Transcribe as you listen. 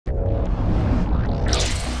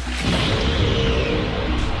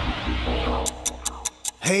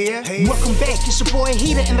Hey, welcome back, it's your boy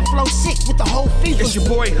Heatah and the flow sick with the whole fever. It's your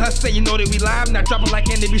boy Hustla, you know that we live. Now drop a like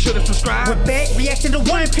and be sure to subscribe. We're back, reacting to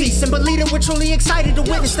One Piece, and believe it, we're truly excited to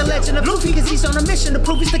witness the legend of Luffy, cause he's on a mission to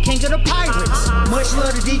prove he's the king of the pirates. Much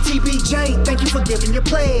love to DTBJ, thank you for giving your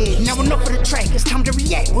pledge. Now enough for the track, it's time to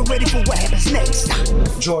react, we're ready for what happens next.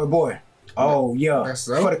 Joy boy, oh yeah, That's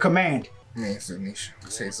so? for the command. Yeah, it's a niche. I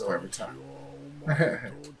say so every time.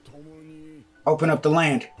 Open up the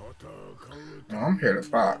land. No, I'm here to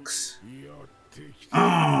box.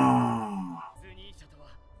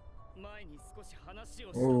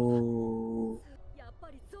 Ooh.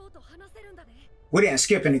 We didn't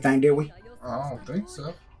skip anything, did we? I don't think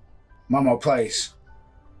so. Momo plays.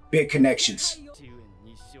 Big connections.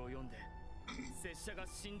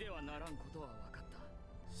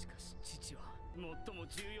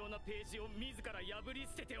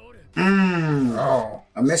 Oh.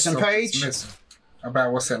 A missing So page? it's missing.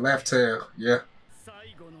 About what's that left tail? Yeah.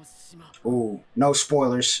 Ooh, no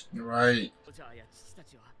spoilers. Right.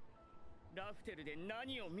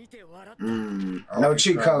 No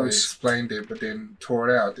cheat Probably codes. Explained it, but then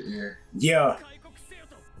tore it out the ear. Yeah.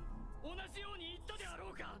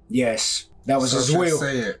 Yes, that was So his just will.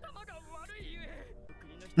 say it.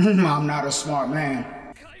 I'm not a smart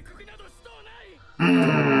man.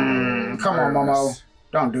 Come on, Momo.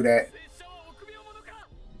 Don't do that.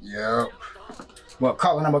 Yep. What,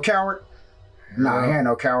 calling him a coward? Nah, he ain't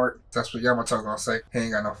no coward. That's what Yamato gonna say. He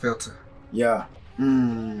ain't got no filter. Yeah.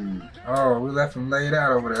 Oh, we left him laid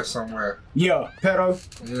out over there somewhere. Yeah, Pedo,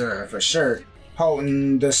 Yeah. for sure.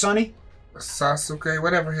 Holding the Sunny? Sasuke,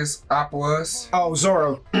 whatever his op was. Oh,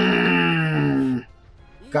 Zoro.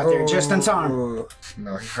 Got there just in time. Ooh.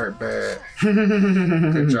 No, he hurt bad.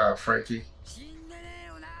 Good job, Frankie.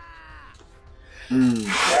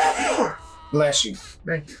 Bless you.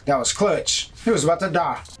 Thank you. That was clutch. He was about to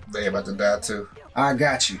die. They about to die too. I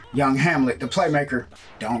got you. Young Hamlet, the playmaker.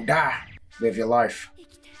 Don't die. Live your life.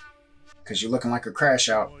 Because you're looking like a crash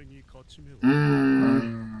out.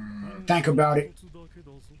 Think about it.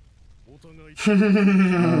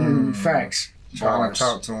 Facts. Trying to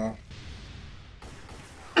talk to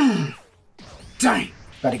him. Dang.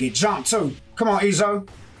 Gotta get jumped too. Come on, Izo.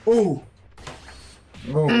 Ooh.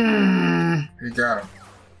 Ooh. He got him.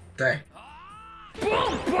 Dang.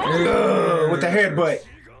 With the headbutt.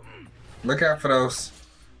 Look out for those.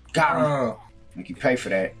 Got him. Oh. Make you pay for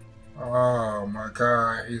that. Oh my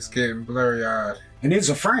god. He's getting blurry eyed. And he's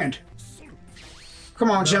a friend.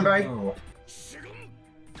 Come on, Jinbei.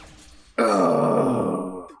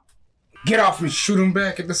 Oh. Get off me. Shoot him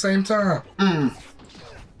back at the same time.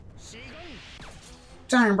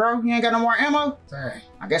 Dang, bro. You ain't got no more ammo? Dang.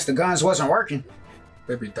 I guess the guns wasn't working.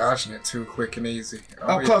 They be dodging it too quick and easy.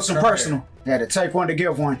 Up close and personal. Had to take one to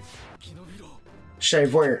give one.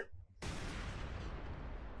 Shave where?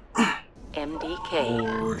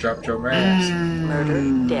 MDK. Ooh, dropped your mask.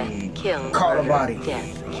 Murder, death, kill. Call a body.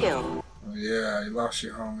 Death, kill. Oh, yeah, you lost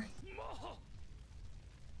your homie.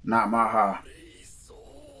 Not Maha.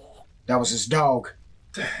 That was his dog.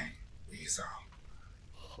 Dang. He's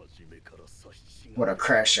all. What a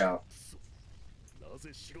crash out.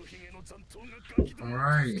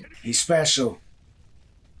 Alright. He's special.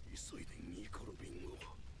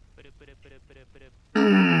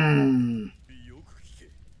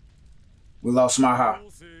 We lost Maha.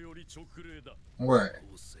 What?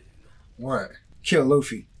 What? Kill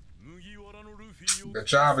Luffy. The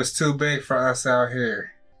job is too big for us out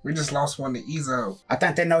here. We just lost one to Izo. I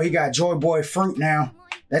think they know he got Joy Boy fruit now.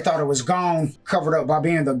 They thought it was gone, covered up by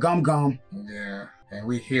being the Gum Gum. Yeah, and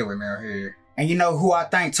we healing out here. And you know who I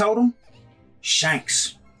think told him?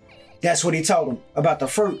 Shanks. That's what he told him about the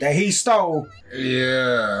fruit that he stole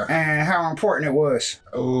Yeah. and how important it was.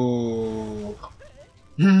 Ooh.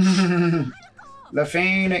 The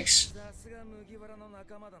Phoenix.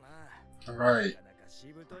 Alright.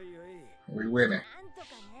 We winning.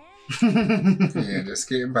 Yeah, just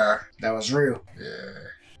getting by. That was real. Yeah.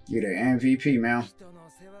 You the MVP, man.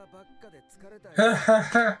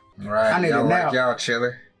 Right. I need Y'all a like nap. y'all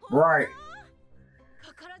chilling. Right.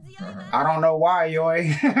 I don't know why,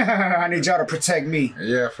 Yoy. I need y'all to protect me.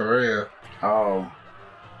 Yeah, for real. Oh.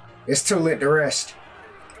 It's too lit to rest.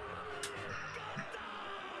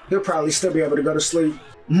 He'll probably still be able to go to sleep.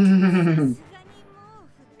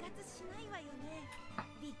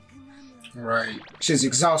 Right. She's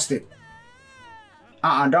exhausted.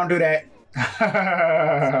 Don't do that.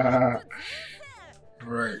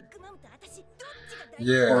 Right.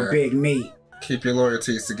 Yeah. Or Big Me. Keep your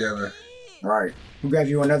loyalties together. Right. Who gave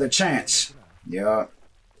you another chance? Yeah.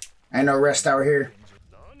 Ain't no rest out here.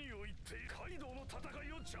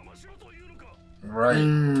 Right.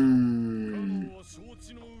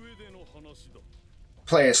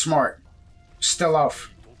 Play it smart. Still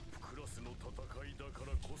off.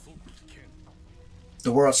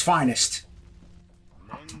 The world's finest.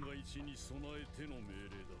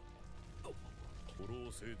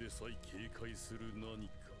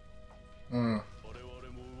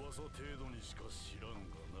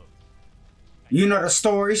 You know the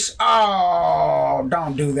stories? Oh,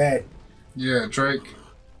 don't do that. Yeah, Drake.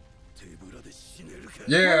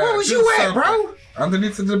 Yeah. Where was you at, bro?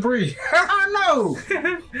 Underneath the debris. I know.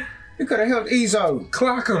 You could have helped Ezo.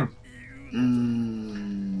 Clock him.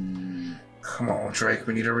 Come on, Drake.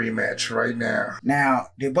 We need a rematch right now. Now,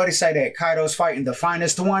 did Buddy say that Kaido's fighting the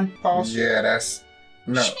finest one? Pause. Yeah, that's...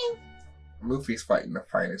 No. Luffy's fighting the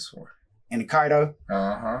finest one. And Kaido?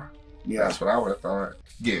 Uh-huh. Yeah. That's what I would have thought.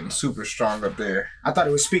 Getting super strong up there. I thought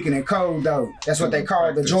it was speaking in code, though. That's what they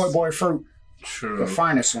call the Joy Boy fruit. True. The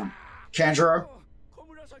finest one. Kanjuro?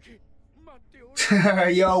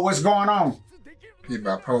 Yo, what's going on? He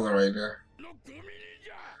bipolar right there.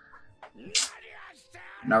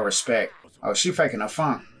 No respect. Oh, she faking a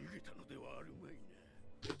funk.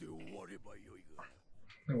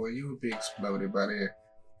 Well, you would be exploded by that.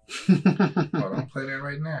 Oh, don't play that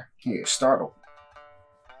right now. Yeah, startled.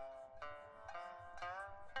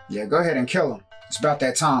 Yeah, go ahead and kill him. It's about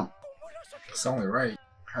that time. It's only right.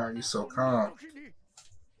 How are you so calm?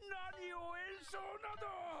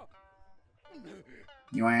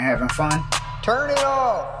 You ain't having fun? Turn it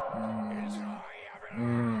off.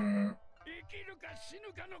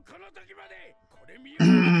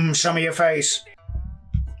 Show me your face.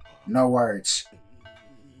 No words.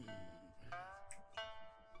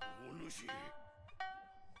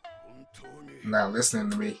 Not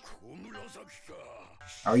listening to me.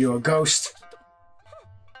 Are you a ghost?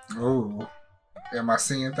 Oh, am I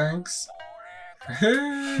seeing things?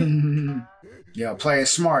 Yeah, play it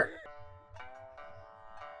smart.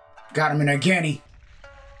 Got him in a guinea.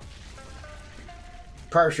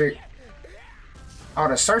 Perfect. Oh,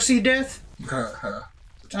 the Cersei death?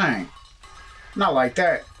 Dang. Not like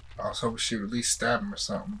that. I was hoping she would at least stab him or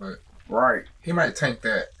something, but Right. he might tank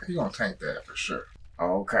that. He gonna tank that for sure.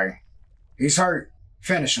 Oh, okay. He's hurt.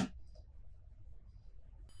 Finish him.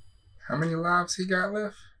 How many lives he got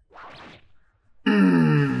left?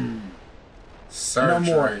 No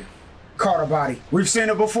more. Carter body. We've seen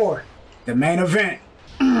it before. The main event.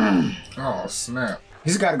 Oh, snap.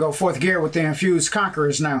 He's got to go fourth gear with the infused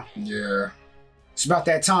conquerors now. Yeah. It's about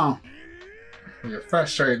that time. You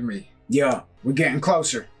frustrated me. Yeah, we're getting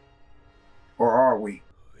closer. Or are we?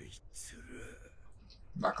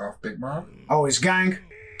 Knock off Big Mom. Oh, it's gang?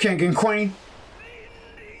 King and Queen?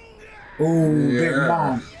 Ooh, Big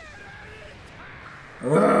Mom.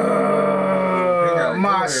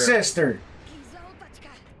 My sister.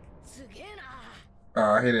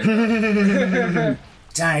 Oh, he didn't.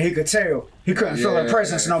 Dang, he could tell. He couldn't feel her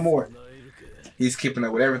presence no more. He's keeping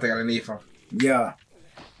up with everything underneath him. Yeah.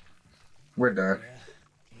 We're done.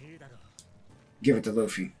 Give it to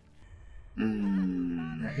Luffy.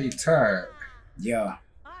 He tired. Yeah.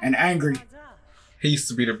 And angry. He used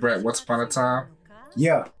to be the brat once upon a time.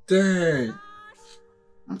 Yeah. Dang.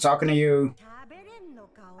 I'm talking to you.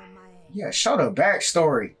 Yeah, show the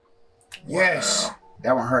backstory. Yes. Wow.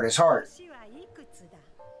 That one hurt his heart.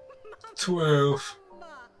 12.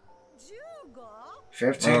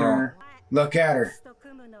 15 her. Look at her.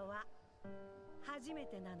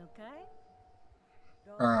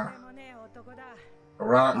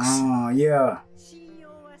 Rocks. Oh, yeah.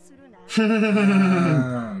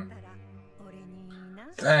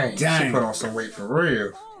 Dang. She Dang. put on some weight for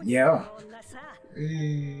real. Yeah.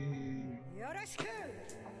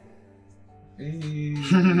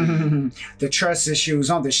 The trust issues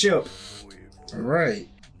on the ship. Right.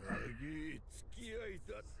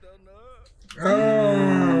 Oh,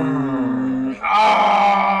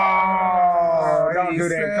 don't do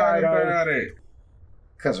that, Kaido. It.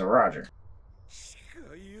 Because of Roger.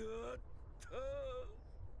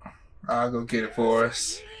 I'll go get it for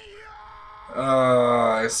us.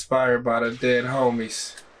 Inspired by the dead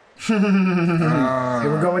homies.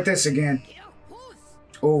 Here we go with this again.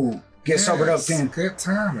 Ooh, get sobered up then. Good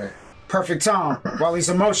timing. Perfect time while he's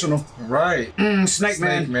emotional. Right. Snake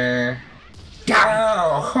Man.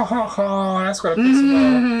 Wow. That's what I pissed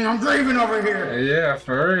about. I'm grieving over here. Yeah,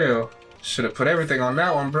 for real. Should have put everything on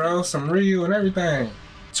that one, bro. Some Ryu and everything.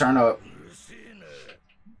 Turn up.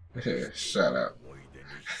 Shut up.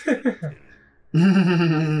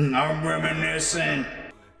 I'm reminiscing.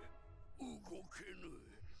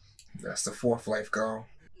 That's the fourth life goal.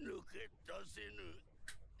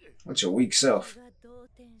 What's your weak self?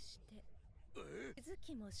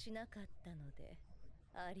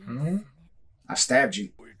 I stabbed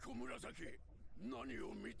you.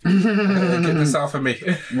 Get this off of me.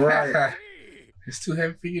 Right. It's too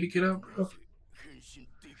heavy for you to get up, bro.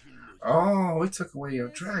 Oh, we took away your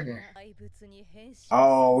dragon.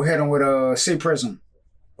 Oh, we hit him with a sea prism.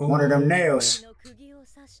 Ooh. One of them nails.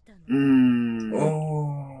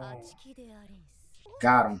 Oh.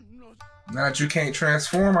 Got him. Now that you can't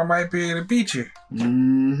transform, I might be able to beat you.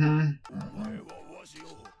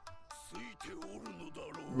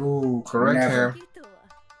 Ooh, correct Never. him.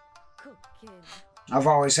 I've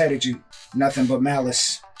always hated you. Nothing but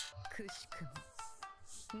malice.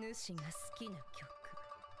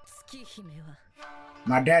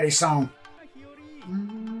 My daddy's song.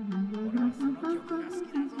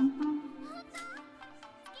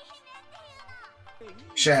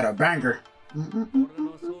 She had a banger.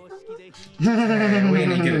 Man, we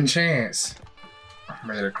didn't get a chance. I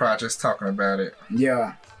made her cry just talking about it.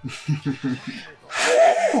 Yeah.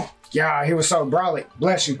 Yeah, he was so brolic.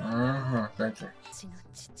 Bless you. Thank you.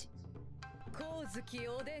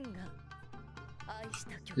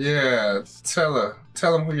 Yeah,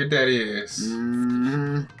 tell him who your daddy is.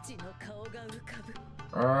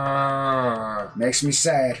 Makes me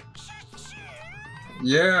sad.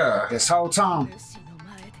 Yeah. This whole time.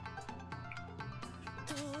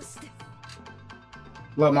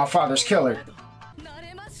 Look, my father's killer.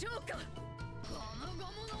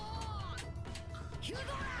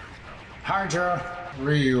 Hydra.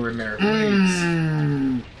 Ryu in there,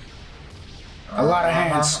 please. A lot of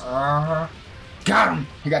hands. Got him.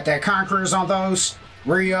 You got that Conquerors on those.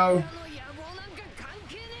 Rio.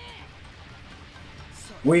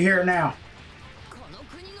 We here now.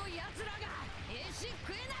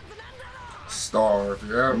 Starve,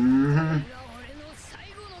 yep.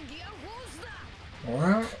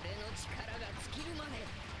 What?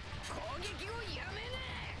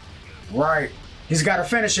 Right. He's got to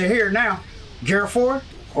finish it here now. Gear 4,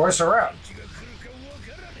 or it's a wrap.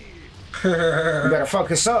 You better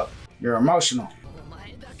focus up. You're emotional.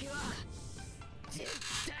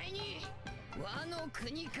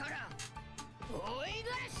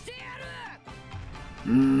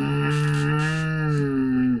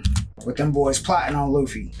 With them boys plotting on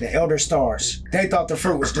Luffy, the Elder Stars. They thought the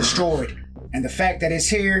fruit was destroyed. And the fact that it's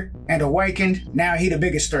here and awakened, now he the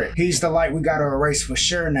biggest threat. He's the light we gotta erase for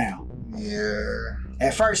sure now. Yeah.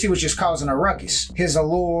 At first, he was just causing a ruckus. His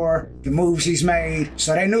allure, the moves he's made.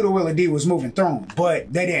 So they knew the Willie D was moving through him.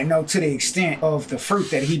 But they didn't know to the extent of the fruit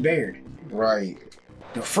that he bared. Right.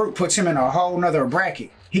 The fruit puts him in a whole nother bracket.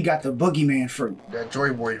 He got the boogeyman fruit. That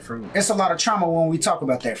Joy Boy fruit. It's a lot of trauma when we talk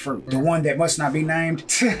about that fruit. The one that must not be named.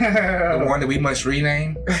 The one that we must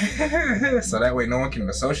rename. So that way no one can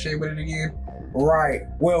associate with it again. Right.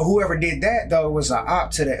 Well, whoever did that, though, was an op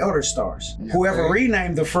to the Elder Stars. Whoever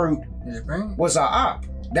renamed the fruit was an op.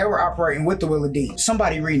 They were operating with the Willie D.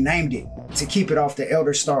 Somebody renamed it to keep it off the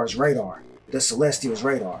Elder Stars' radar, the Celestials'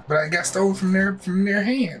 radar. But I got stole from their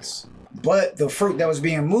hands. But the fruit that was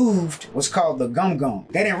being moved was called the Gum Gum.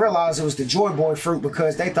 They didn't realize it was the Joy Boy fruit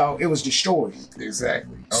because they thought it was destroyed.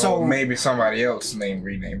 Exactly. So maybe somebody else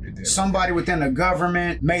renamed it. Somebody within the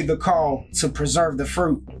government made the call to preserve the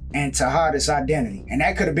fruit and to hide its identity. And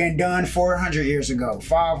that could have been done 400 years ago,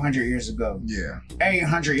 500 years ago,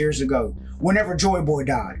 800 years ago, whenever Joy Boy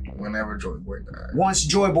died. Once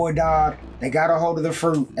Joy Boy died, they got a hold of the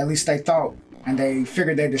fruit, at least they thought, and they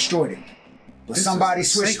figured they destroyed it. But somebody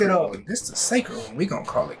switched it up. This is the sacred one. We gonna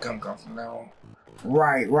call it Gum Gum from now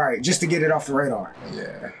on. Right. Just to get it off the radar.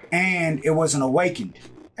 Yeah. And it wasn't awakened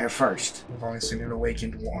at first. I've only seen it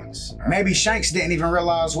awakened once. Maybe Shanks didn't even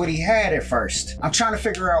realize what he had at first. I'm trying to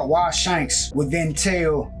figure out why Shanks would then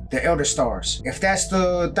tell the Elder Stars. If that's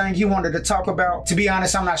the thing he wanted to talk about, to be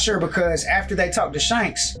honest, I'm not sure, because after they talked to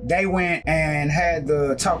Shanks, they went and had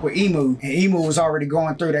the talk with Emu, and Emu was already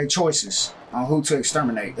going through their choices on who to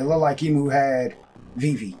exterminate. It looked like Emu had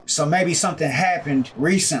Vivi. So maybe something happened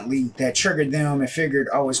recently that triggered them and figured,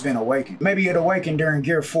 oh, it's been awakened. Maybe it awakened during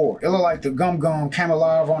Gear 4. It looked like the Gum Gum came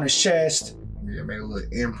alive on his chest. Yeah, made a little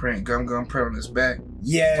imprint, Gum Gum print on his back.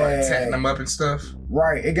 Yeah. Started tatting him up and stuff.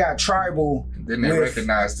 Right, it got tribal. Then they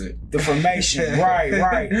recognized it. The formation,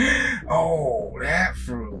 right. Oh, that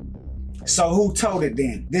fruit. So who told it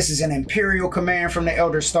then? This is an Imperial command from the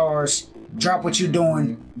Elder Stars. Drop what you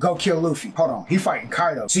doing, go kill Luffy. Hold on, he fighting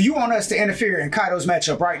Kaido. So you want us to interfere in Kaido's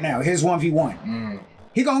matchup right now, his 1v1.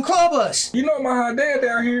 He gonna club us. You know my hot dad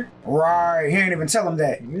down here. Right, he ain't even tell him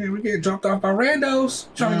that. Yeah, we get dropped off by randos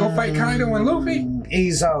trying to go fight Kaido and Luffy.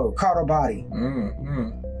 Izo, caught a body.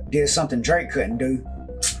 Did something Drake couldn't do.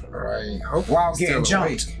 Right, while getting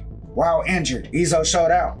jumped. While injured, Izo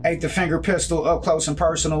showed out. Ate the finger pistol up close and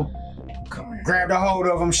personal. Grabbed a hold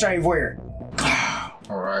of him, shaveware.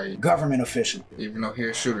 Alright. Government official. Even though he's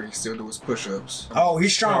a shooter, he still do his push-ups. Oh,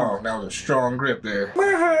 he's strong. That was a strong grip there.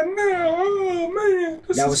 Maha, no, oh man,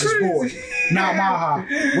 that was his boy. Not Maha.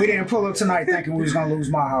 We didn't pull up tonight thinking we was gonna lose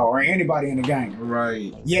Maha or anybody in the gang.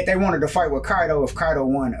 Right. Yet they wanted to fight with Kaido if Kaido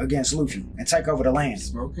won against Luffy and take over the land.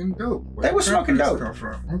 Smoking dope. They were smoking dope. Come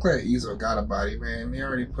from? I'm glad Izo got a body, man. They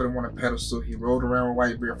already put him on a pedestal. He rode around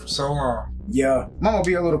with Whitebeard for so long. Yeah, Mama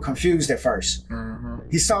be a little confused at first.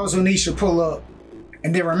 He saw Zunisha pull up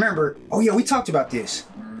and then remembered, oh yeah, we talked about this,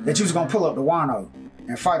 that you was gonna pull up to Wano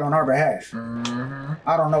and fight on our behalf.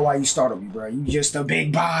 I don't know why you startled me, bro. You just a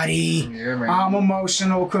big body. Yeah, man. I'm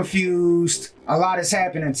emotional, confused. A lot is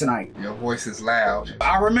happening tonight. Your voice is loud.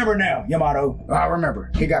 I remember now, Yamato. I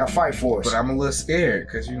remember. He got to fight for us. But I'm a little scared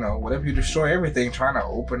because, you know, what if you destroy everything trying to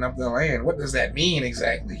open up the land? What does that mean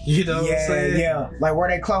exactly? You know what I'm saying? Yeah. Like, were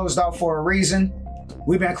they closed off for a reason?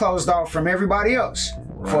 We've been closed off from everybody else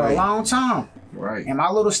for a long time. Right. And my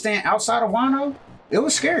little stint outside of Wano, it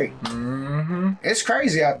was scary. It's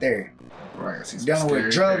crazy out there. Right. Dealing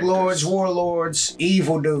with drug lords, warlords,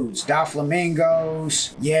 evil dudes,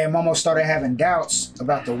 Doflamingos. Yeah, Momo started having doubts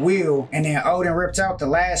about the wheel, and then Odin ripped out the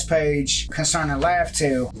last page concerning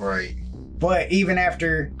Laugh-Tale. Right. But even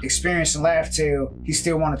after experiencing Laugh-Tale, he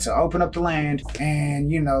still wanted to open up the land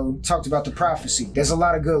and, you know, talked about the prophecy. There's a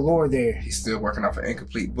lot of good lore there. He's still working off an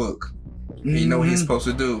incomplete book. He know what he's supposed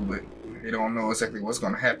to do, but he don't know exactly what's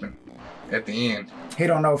going to happen at the end. He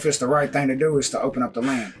don't know if it's the right thing to do is to open up the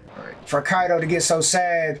land. Right. For Kaido to get so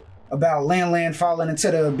sad about Lin falling into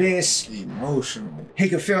the abyss, emotional. He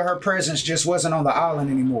could feel her presence just wasn't on the island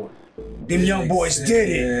anymore. Them young boys did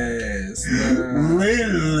it. Yes.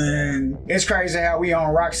 Lin. It's crazy how we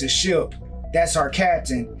on Rox's ship. That's our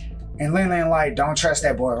captain. And Lin like, don't trust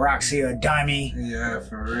that boy Rox, he a dummy. Yeah,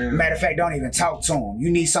 for real. Matter of fact, don't even talk to him. You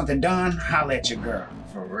need something done, holla at your girl.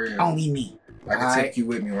 For real. Only me. I can take you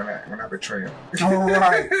with me when I betray him. All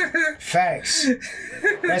right. Facts.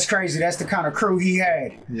 That's crazy. That's the kind of crew he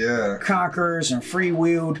had. Yeah. Conquerors and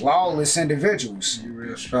free-willed, lawless individuals. You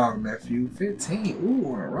real strong, nephew. 15.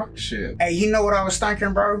 Ooh, on a rock ship. Hey, you know what I was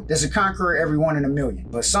thinking, bro? There's a conqueror every 1 in a million.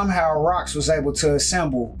 But somehow Rox was able to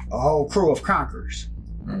assemble a whole crew of conquerors.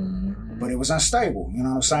 But it was unstable, you know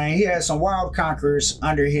what I'm saying? He had some wild conquerors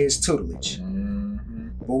under his tutelage.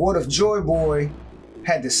 But what if Joy Boy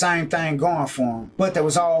had the same thing going for him, but that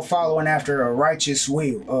was all following after a righteous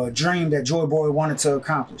will, a dream that Joy Boy wanted to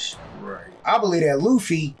accomplish? Right. I believe that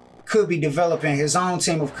Luffy could be developing his own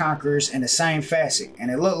team of conquerors in the same facet,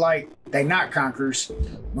 and it looked like they not conquerors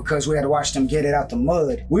because we had to watch them get it out the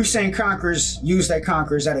mud. We've seen conquerors use their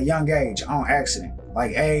conquerors at a young age on accident,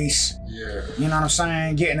 like Ace. Yeah. You know what I'm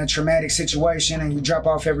saying? Get in a traumatic situation and you drop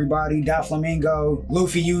off everybody. Doflamingo.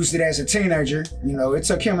 Luffy used it as a teenager. You know, it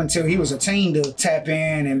took him until he was a teen to tap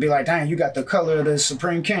in and be like, dang, you got the color of the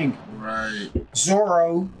Supreme King. Right.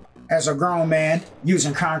 Zoro, as a grown man,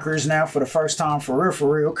 using conquerors now for the first time for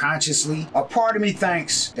real, consciously. A part of me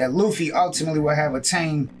thinks that Luffy ultimately will have a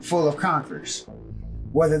team full of conquerors,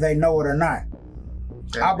 whether they know it or not.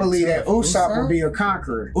 I believe that Usopp will be a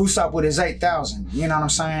conqueror. Usopp with his 8,000, you know what I'm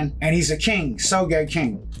saying? And he's a king, Soge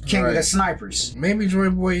king, king of the snipers. Maybe Joy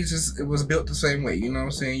Boy it was built the same way, you know what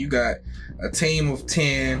I'm saying? You got a team of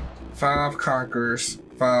 10, 5 conquerors,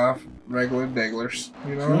 5 regular degglers,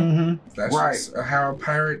 you know? That's just how a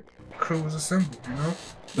pirate crew was assembled, you know?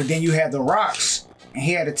 But then you had the Rocks, and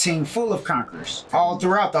he had a team full of conquerors all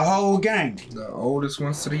throughout the whole gang. The oldest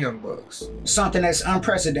ones to the young bucks. Something that's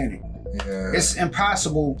unprecedented. Yeah. It's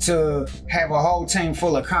impossible to have a whole team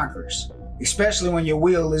full of conquerors, especially when your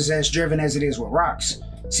wheel is as driven as it is with Rocks.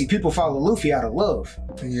 See, people follow Luffy out of love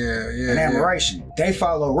and admiration. They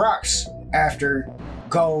follow Rocks after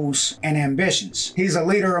goals and ambitions. He's a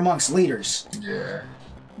leader amongst leaders. Yeah.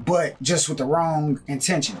 But just with the wrong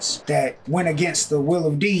intentions that went against the will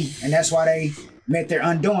of D, and that's why they met their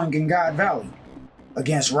undoing in God Valley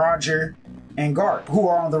against Roger and Garp, who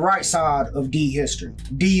are on the right side of D history.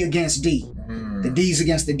 D against D. The D's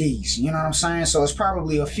against the D's. You know what I'm saying? So it's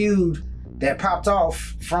probably a feud that popped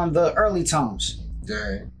off from the early times.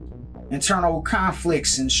 Dang. Internal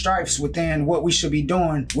conflicts and strifes within what we should be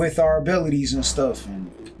doing with our abilities and stuff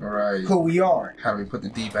and who we are. How do we put the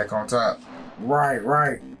D back on top?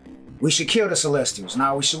 Right. We should kill the Celestials.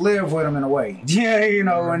 Now we should live with them in a way. Yeah, you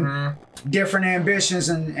know, and different ambitions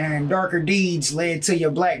and darker deeds led to your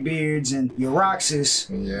Blackbeards and your Roxas.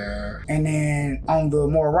 Yeah. And then on the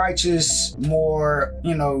more righteous, more,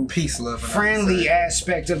 you know, peace, love, friendly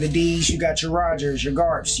aspect of the deeds, you got your Rogers, your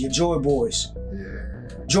Garps, your Joy Boys.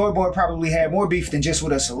 Yeah. Joy Boy probably had more beef than just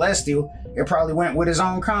with a Celestial. It probably went with his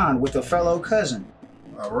own kind, with a fellow cousin.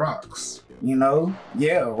 Rocks. You know?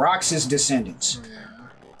 Yeah, Rox's descendants. Yeah.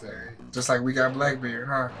 Just like we got Blackbeard,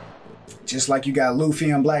 huh? Just like you got Luffy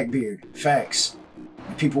and Blackbeard. Facts.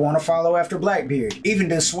 And people want to follow after Blackbeard. Even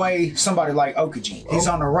to sway somebody like Okaji. He's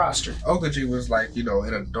on the roster. Okaji was like, you know,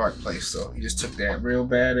 in a dark place, so he just took that real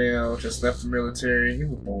bad L, just left the military. He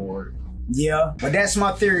was bored. Yeah, but that's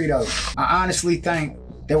my theory though. I honestly think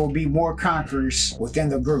there will be more conquerors within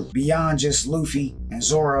the group beyond just Luffy and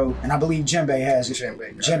Zoro, and I believe Jinbei has it.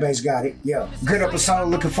 Jinbei's got it. Yeah. Good episode.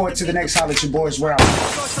 Looking forward to the next Holla at your boys. We're out.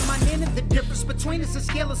 The difference between us and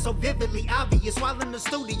scale is so vividly obvious. While in the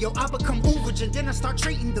studio, I become overage, and then I start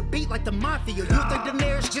treating the beat like the mafia. You think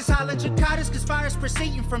Daenerys just holla Jakartas, cause fire's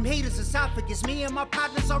proceeding from Heatah's esophagus. Me and my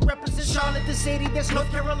partners all represent Charlotte, the city that's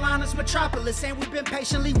North Carolina's metropolis. And we've been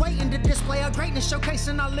patiently waiting to display our greatness,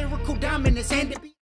 showcasing our lyrical dominance. And